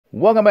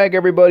Welcome back,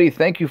 everybody.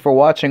 Thank you for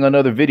watching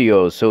another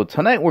video. So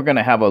tonight we're going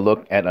to have a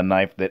look at a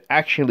knife that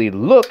actually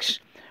looks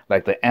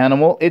like the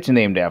animal it's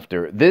named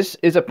after. This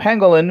is a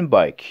pangolin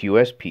by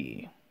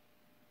Qsp.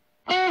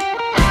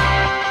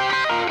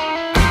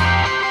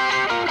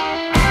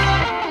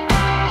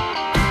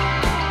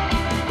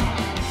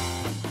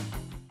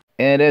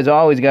 And as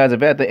always, guys,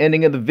 if at the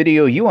ending of the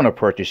video you want to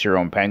purchase your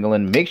own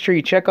pangolin, make sure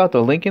you check out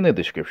the link in the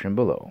description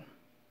below.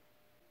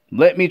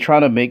 Let me try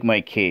to make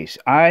my case.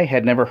 I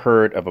had never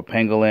heard of a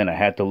pangolin. I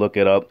had to look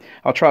it up.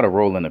 I'll try to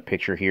roll in a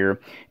picture here.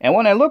 And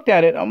when I looked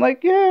at it, I'm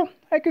like, yeah,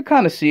 I could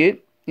kind of see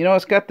it. You know,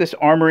 it's got this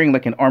armoring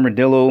like an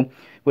armadillo,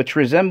 which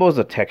resembles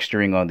the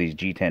texturing on these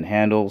G10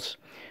 handles.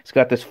 It's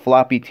got this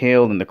floppy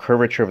tail, and the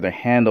curvature of the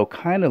handle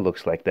kind of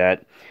looks like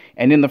that.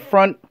 And in the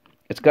front,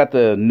 it's got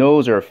the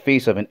nose or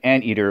face of an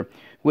anteater,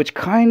 which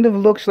kind of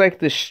looks like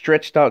this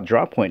stretched out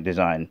drop point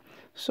design.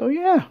 So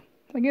yeah,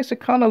 I guess it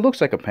kind of looks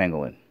like a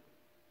pangolin.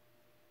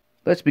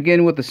 Let's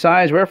begin with the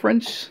size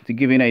reference to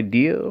give you an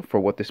idea for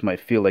what this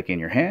might feel like in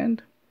your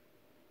hand.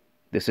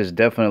 This is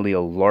definitely a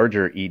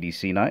larger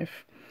EDC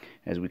knife.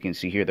 As we can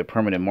see here, the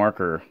permanent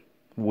marker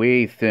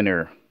way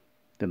thinner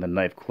than the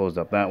knife closed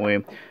up that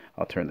way.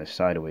 I'll turn this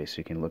sideways so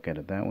you can look at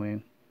it that way.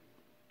 You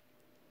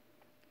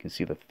can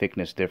see the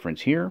thickness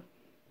difference here.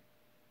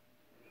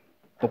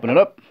 Open it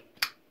up.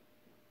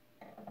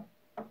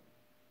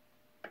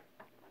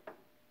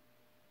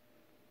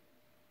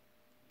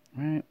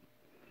 All right.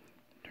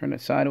 Turn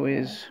it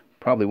sideways.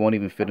 Probably won't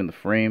even fit in the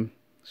frame.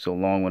 So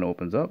long when it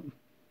opens up.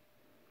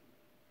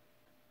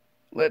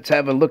 Let's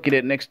have a look at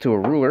it next to a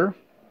ruler.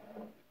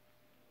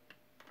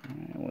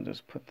 Alright, we'll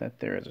just put that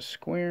there as a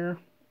square.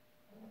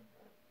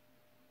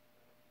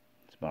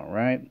 That's about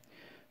right.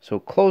 So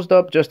closed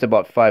up just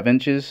about 5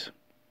 inches.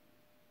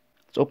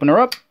 Let's open her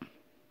up.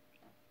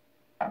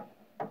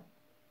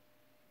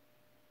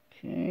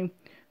 Okay,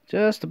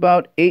 just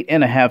about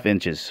 8.5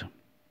 inches.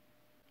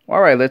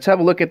 Alright, let's have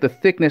a look at the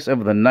thickness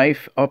of the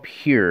knife up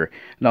here.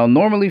 Now,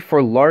 normally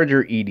for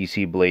larger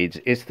EDC blades,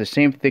 it's the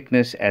same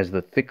thickness as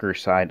the thicker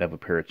side of a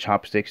pair of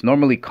chopsticks.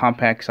 Normally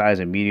compact size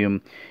and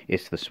medium,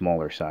 it's the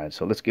smaller side.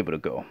 So let's give it a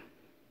go.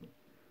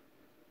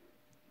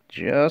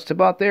 Just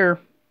about there.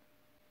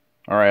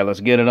 Alright, let's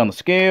get it on the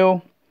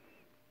scale.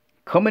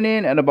 Coming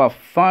in at about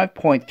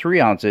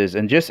 5.3 ounces,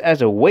 and just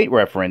as a weight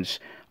reference,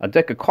 a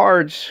deck of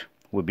cards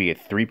would be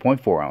at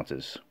 3.4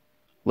 ounces.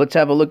 Let's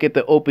have a look at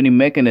the opening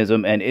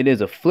mechanism, and it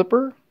is a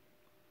flipper.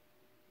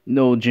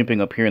 No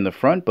jimping up here in the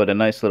front, but a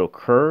nice little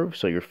curve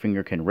so your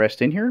finger can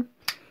rest in here.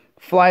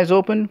 Flies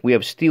open. We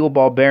have steel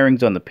ball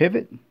bearings on the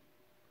pivot.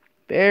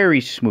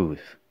 Very smooth.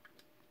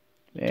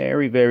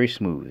 Very, very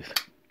smooth.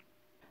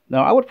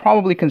 Now, I would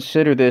probably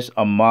consider this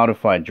a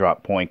modified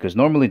drop point, because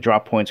normally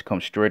drop points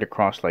come straight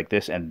across like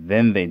this and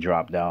then they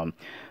drop down.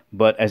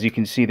 But as you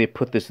can see, they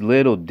put this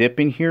little dip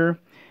in here.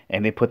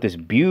 And they put this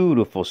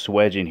beautiful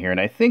swedge in here. And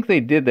I think they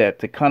did that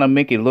to kind of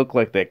make it look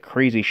like that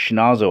crazy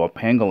schnozzle a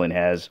pangolin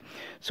has.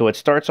 So it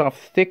starts off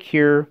thick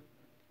here,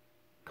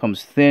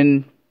 comes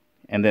thin,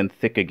 and then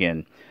thick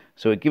again.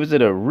 So it gives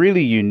it a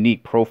really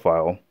unique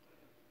profile.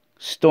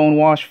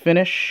 Stonewash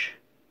finish.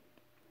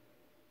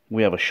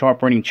 We have a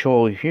sharp running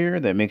choil here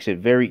that makes it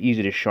very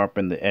easy to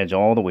sharpen the edge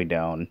all the way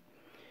down.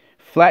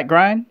 Flat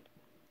grind.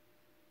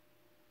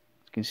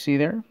 You can see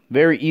there,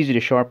 very easy to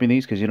sharpen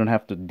these because you don't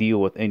have to deal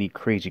with any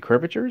crazy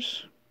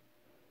curvatures.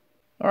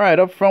 Alright,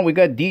 up front we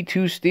got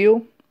D2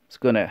 steel. It's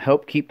going to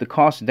help keep the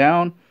cost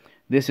down.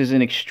 This is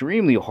an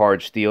extremely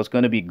hard steel. It's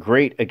going to be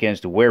great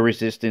against wear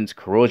resistance,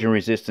 corrosion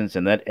resistance,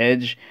 and that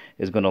edge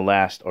is going to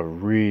last a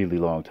really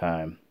long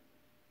time.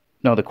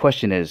 Now the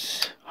question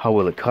is, how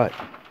will it cut?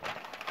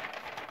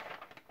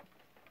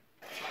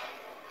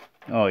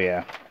 Oh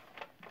yeah,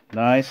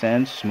 nice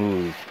and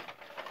smooth.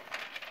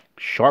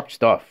 Sharp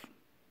stuff.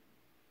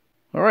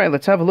 Alright,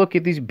 let's have a look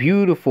at these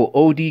beautiful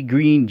OD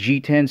green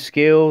G10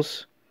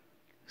 scales.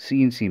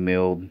 CNC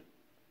milled.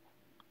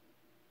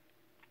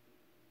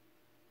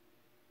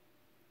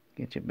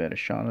 Get you a better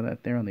shot of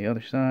that there on the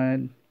other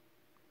side.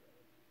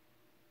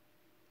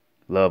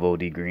 Love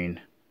OD green.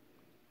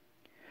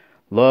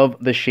 Love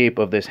the shape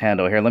of this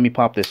handle. Here, let me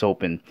pop this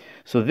open.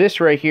 So this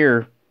right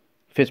here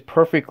fits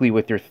perfectly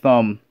with your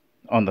thumb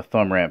on the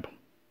thumb ramp.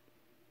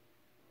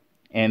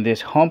 And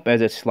this hump, as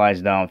it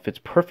slides down, fits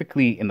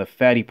perfectly in the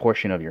fatty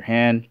portion of your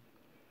hand.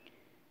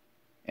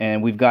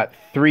 And we've got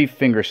 3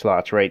 finger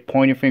slots, right?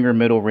 Pointer finger,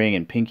 middle ring,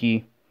 and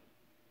pinky.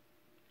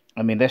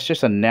 I mean, that's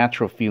just a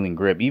natural feeling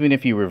grip. Even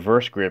if you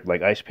reverse grip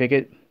like ice pick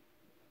it,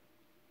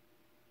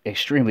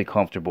 extremely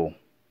comfortable.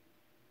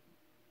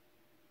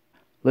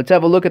 Let's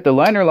have a look at the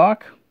liner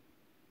lock.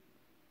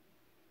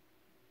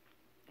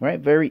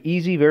 Right, very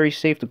easy, very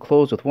safe to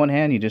close with one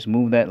hand. You just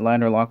move that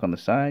liner lock on the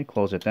side,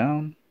 close it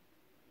down.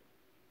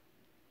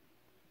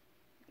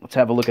 Let's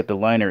have a look at the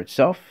liner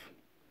itself.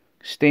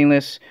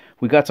 Stainless.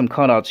 We got some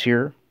cutouts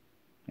here,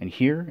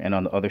 and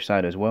on the other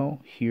side as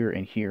well. Here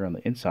and here on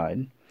the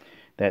inside.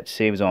 That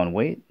saves on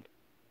weight.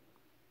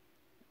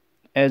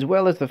 As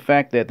well as the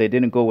fact that they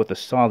didn't go with a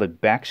solid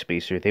back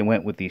spacer. They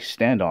went with these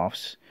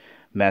standoffs.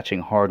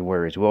 matching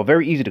hardware as well.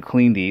 Very easy to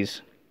clean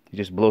these. You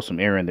just blow some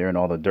air in there and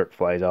all the dirt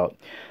flies out.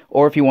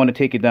 Or if you want to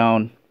take it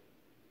down,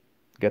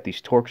 got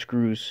these torque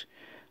screws.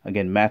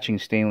 Again, matching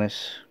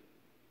stainless.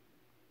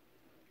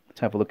 Let's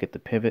have a look at the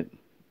pivot.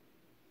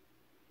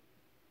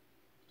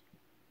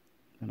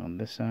 And on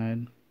this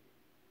side.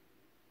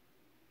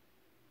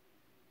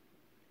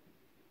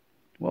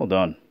 Well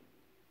done.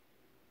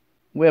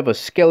 We have a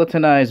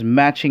skeletonized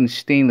matching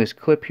stainless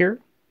clip here.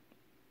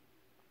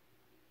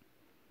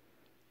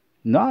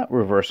 Not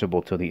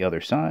reversible to the other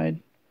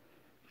side.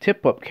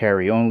 Tip up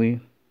carry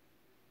only.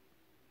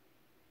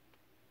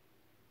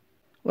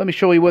 Let me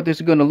show you what this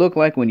is going to look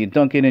like when you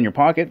dunk it in your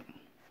pocket.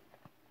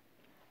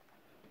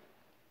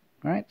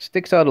 Alright,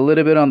 sticks out a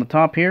little bit on the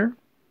top here.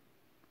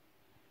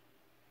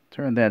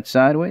 Turn that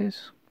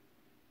sideways.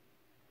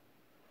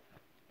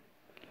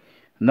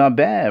 Not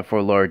bad for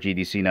a large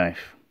EDC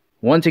knife.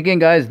 Once again,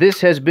 guys,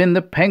 this has been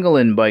the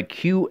Pangolin by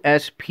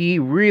Qsp.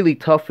 Really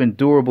tough and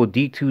durable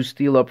D2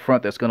 steel up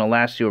front that's going to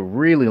last you a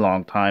really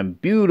long time.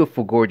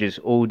 Beautiful, gorgeous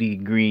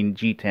OD green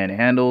G10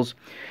 handles.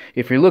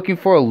 If you're looking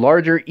for a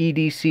larger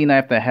EDC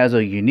knife that has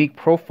a unique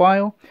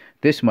profile,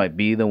 this might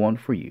be the one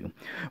for you.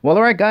 Well,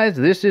 alright guys,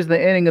 this is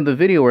the ending of the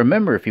video.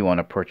 Remember, if you want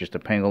to purchase the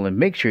Pangolin,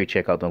 make sure you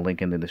check out the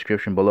link in the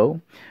description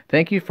below.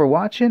 Thank you for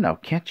watching. I'll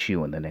catch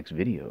you in the next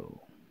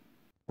video.